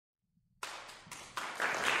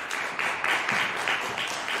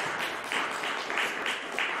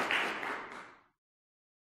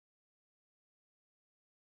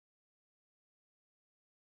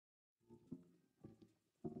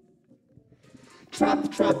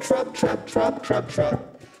Trap, trap, trap, trap, trap, trap, trap.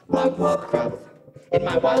 Walk, walk, grub. In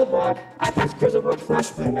my wild walk, I pass grizzlewood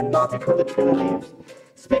flash bloom and multicolored tree leaves.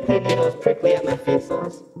 Spickly needles prickly at my feet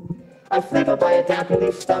soles. I flagle by a dampy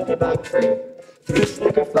leaf stumpy bog tree. Through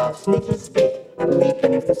snicker flop, sneaky speak, and leap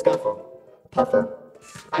beneath the scuffle. Puffle.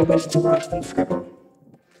 I wish to watch them scribble.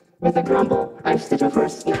 With a grumble, I stitch for a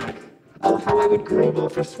snack. Oh, how I would grumble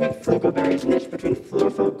for sweet flugelberries niched between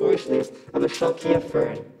flurful gorge leaves of a Shalkia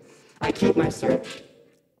fern. I keep my search.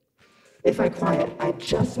 If I quiet, I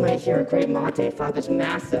just might hear a great mate flap his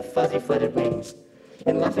massive, fuzzy-footed wings,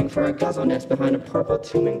 and luffing for a guzzle nest behind a purple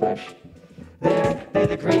tombing bush. There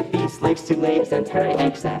the great beast likes to lay its antennae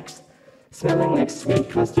egg sacs, smelling like sweet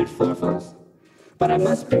custard flurfles. But I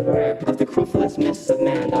must beware of the cruelest mists of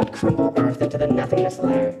man that would crumble earth into the nothingness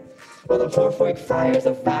lair, while the horfoic fires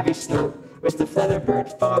of vavish snow which the feather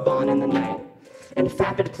bird fob on in the night, and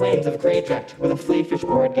fapid plains of grey drecht with a fleafish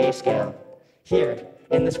board gay scale. Here,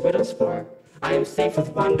 in this widow spore, I am safe with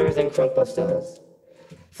wonders and crumple stones.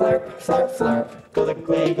 Flarp, flarp, flarp, go the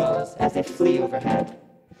glay gulls as they flee overhead.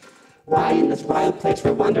 Why in this wild place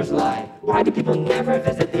where wonders lie, why do people never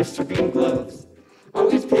visit these serene globes?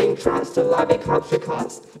 Always paying trots to lobby cops for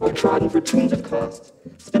cots, or trodden for tunes of cost,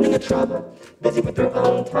 spinning a trouble, busy with their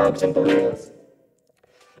own togs and balloons.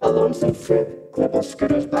 A lonesome frib, glibble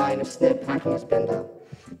scooters by in a snib packing his bindle,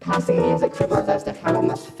 passing means that cribbles as to how it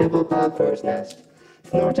must fibble bob for his nest,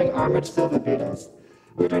 snorting armored silver beetles,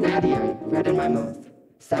 Witernadiary, red in my mouth,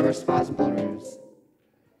 sour spas bullroos.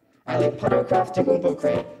 I lay puttercraft to umbo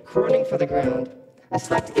crate, crooning for the ground. A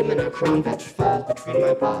select imminent crown vetch falls between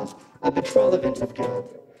my paws, a betrothal of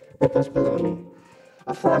guild, ripples below me.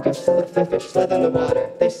 A flock of silverfish slither in the water,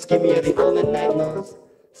 they skim me the almond night nose.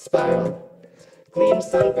 Spiral, gleam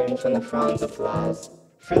sunburns from the fronds of flaws,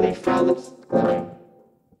 frilly frolics glowing.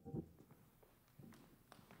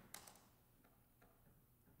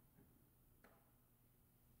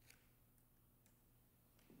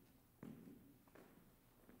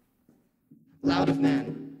 Loud of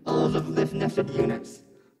men, old of lift-nested units,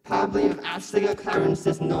 probably of Asliga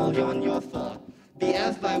Clarensis Nol Yon Yothal,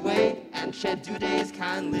 BF by way, and Ched Dudes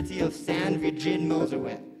Can Liti of Sand Rigid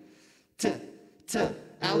Moserwit.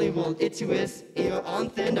 Aliwol Ituis, Eo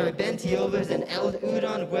Onthin are Bentiovers and Eld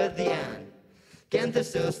Udon with the An.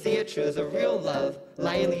 Ganthasos Theatres of real love,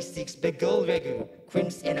 Lyely seeks Begul Regu,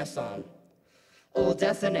 Quince in a song. Old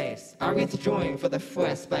Dethanace, Arith join for the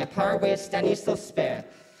fues by Parway Stanisla spare.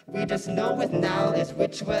 We just know with now is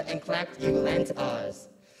Wichwa and clacked you lent ours.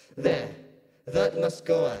 There, that must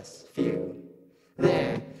go us, few.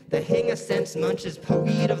 There, the hing sense munches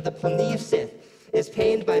poeed of the Poniv Sith, is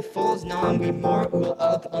pained by fools non we more ul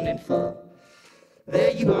up on in full.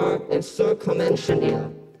 There you are, in Sur Commention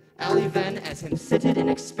ill, Aliven as him sitted in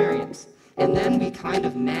experience, and then we kind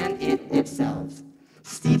of man it itself.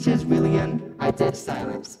 Steeches Willian, I dead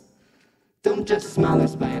silence. Don't just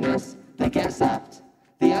smallers by an us, the guess apt.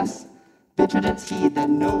 The us, bittered its heed that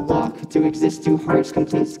no walk to exist to heart's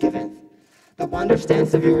complete giveth. The wonder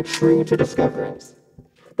stance of your true to discoverance.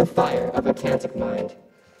 The fire of a cantic mind.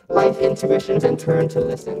 Life intuitions and turn to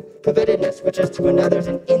listen. Covetedness, which is to another's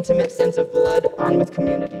an intimate sense of blood on with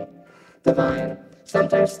community. Divine,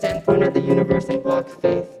 sometimes standpoint at the universe and walk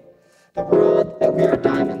faith. The world that we are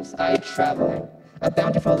diamonds, I traveling. A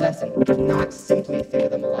bountiful lesson which is not simply through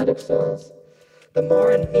the melodic souls. The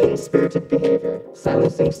more and mean-spirited behavior,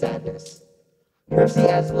 silencing sadness. Mercy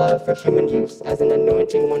as love for human use, as in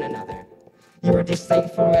anointing one another. Your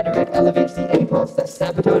deceitful rhetoric elevates the impulse that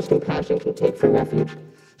sabotage compassion can take for refuge,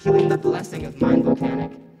 healing the blessing of mind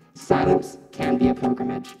volcanic. Silence can be a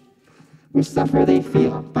pilgrimage. We suffer, they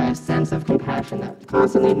feel, by a sense of compassion that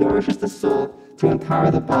constantly nourishes the soul to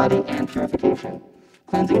empower the body and purification,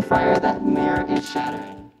 cleansing fire that mirror is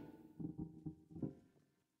shattering.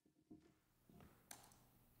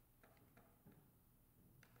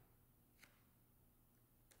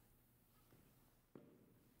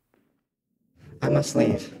 I must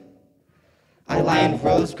leave. I lie in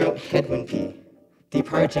rose-grown headwind pea,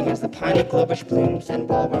 departing as the piney globish blooms and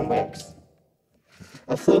ballworm wakes.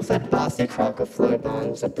 A flow-fed bossy crock of floyd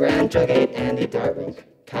bonds, a brand jugate Andy Darwick,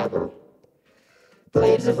 cabble.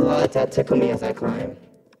 Blades of light that tickle me as I climb.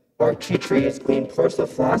 Orchard trees gleam porcel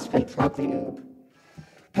floss and promptly oob.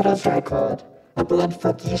 Petals dry cold, a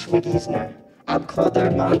blood-fuck yeesh wiggiesner. Ab colder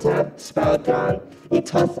montab, spout dawn,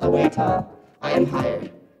 etoth away tall. I am higher,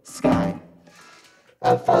 sky.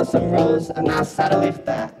 A falsum rose, a mouse saddle leaf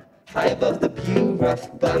bat, high above the bew, rough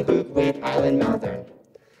bamboo weight island mountain.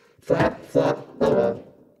 Flap, flop, lower.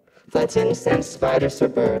 Flatten sand spiders or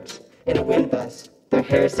birds, in a wind bust, their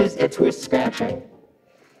hairs it twist scratching.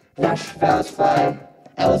 Lush vows fly,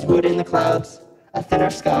 elves wood in the clouds, a thinner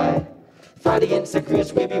sky, audience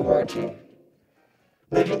agrees we be working.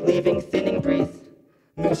 Leaving thinning breath,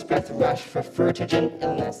 moose breath rush for fertigen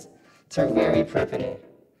illness, tertiary prepany.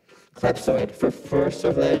 Clepsoid for fur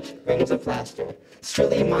sortilege, rings of plaster,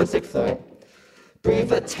 strilly monsic floyd.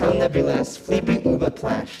 Breathe a tel nebulous, fleepy uba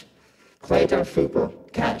plash. Claytar fupal,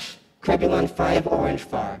 cash, Crebulon 5 orange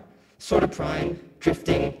far. Sorta prime,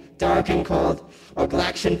 drifting, dark and cold, or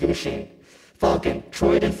Glaxian Vushin. Falcon,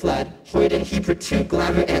 Troid and flood, Hoid and Hebrew 2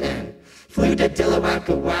 glaver and n. Flute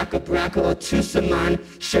dilawaka waka braka o tu saman,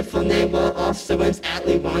 shiflene well also wins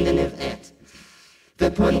atli wandan if it.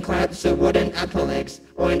 Vipun claps a wooden epilegs,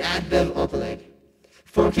 or an adbev opaleg.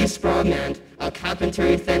 Forky sprogmand, a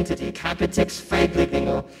carpentary thentity, capitix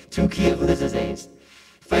feigligingo, tuki of lizazes.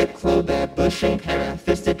 Fight clobe, bushing para,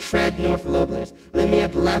 fisted tread north loblers, limia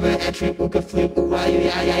blabber etri uka flute uwayu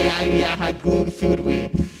ya ya ya ya ha glug food we.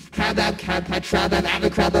 Crabab cab patrabab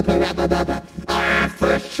abacrabba parababa.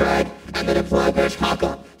 First tried, under the pluggers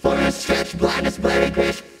hockle, forest stretch, blindness, blurry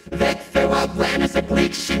grish, vec farewell, blandness, a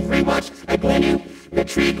bleak, sheep rewatch, a glenu,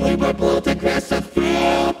 retreat, gloober, bloat,